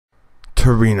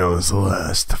Toreno's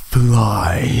last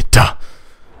flight.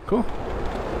 Cool.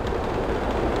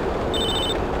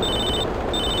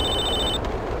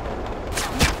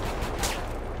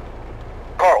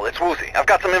 Carl, it's Woozy. I've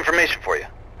got some information for you.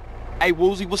 Hey,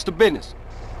 Woozy, what's the business?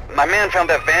 My man found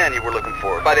that van you were looking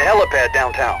for by the helipad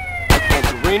downtown. And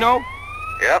Toreno?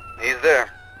 Yep, he's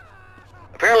there.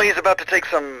 Apparently he's about to take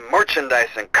some merchandise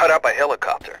and cut up a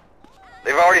helicopter.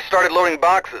 They've already started loading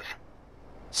boxes.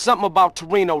 Something about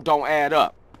Toreno don't add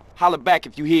up. Holler back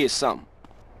if you hear something.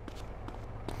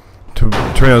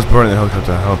 Toreno's boarding the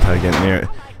helicopter. Helipad getting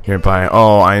nearby.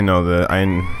 Oh, I know that. I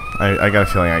got a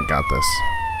feeling I got this.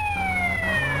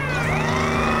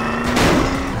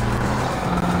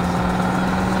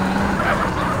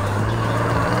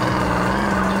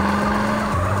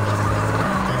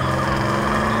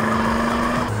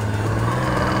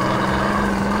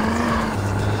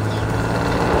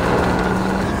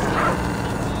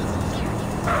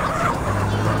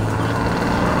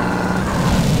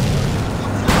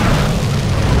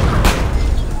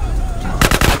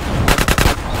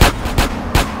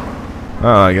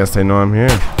 Oh, I guess they know I'm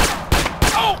here.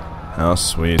 How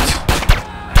sweet. Respond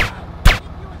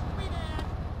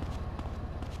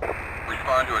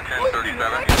to a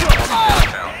 1037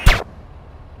 downtown.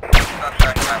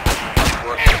 Contact map.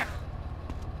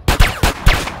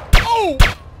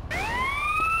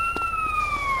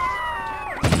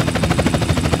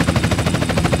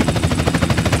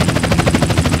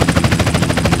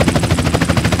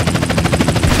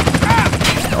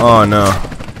 Oh no.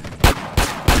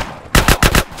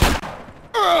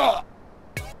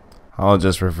 I'll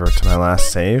just revert to my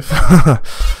last save.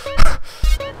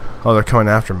 Oh, they're coming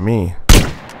after me.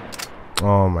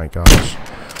 Oh my gosh.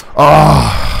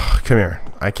 Oh, come here.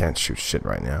 I can't shoot shit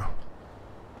right now.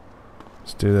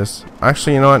 Let's do this.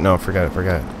 Actually, you know what? No, forget it.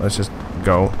 Forget it. Let's just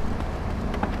go.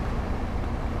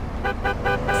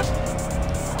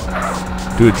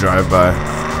 Do a drive-by.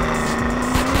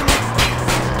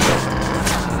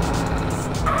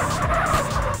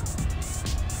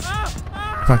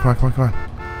 Come on, come on, come on, come on.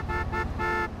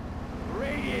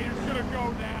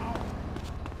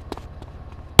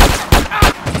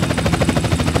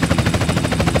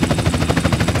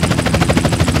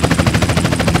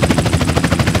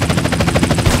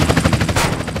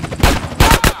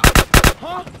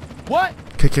 What?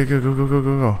 Okay, go, go, go, go,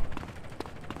 go, go.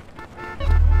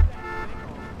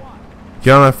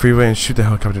 Get on that freeway and shoot the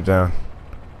helicopter down.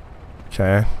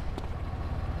 Okay.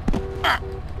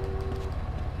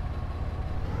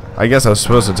 I guess I was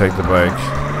supposed to take the bike.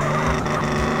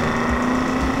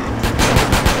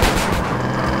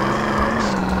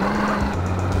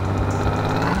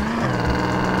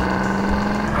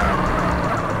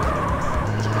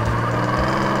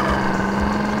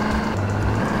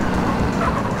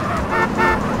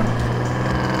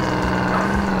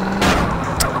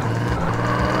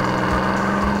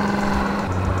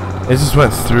 It just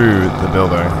went through the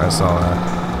building. I saw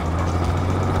that.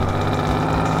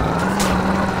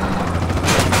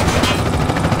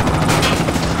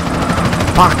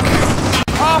 Fuck!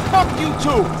 Ah, fuck you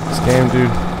too! This game,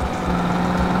 dude.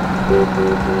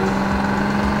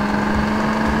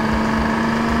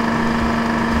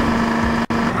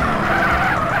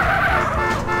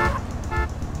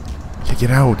 Yeah,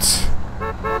 get out!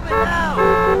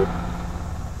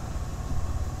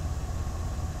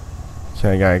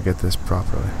 Okay, I gotta get this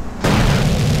properly.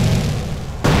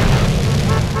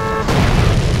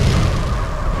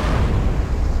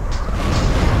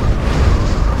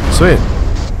 Sweet.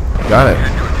 Got it.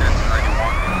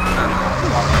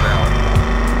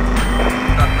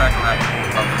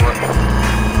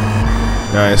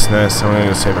 Nice, nice. I'm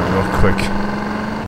gonna save it real quick.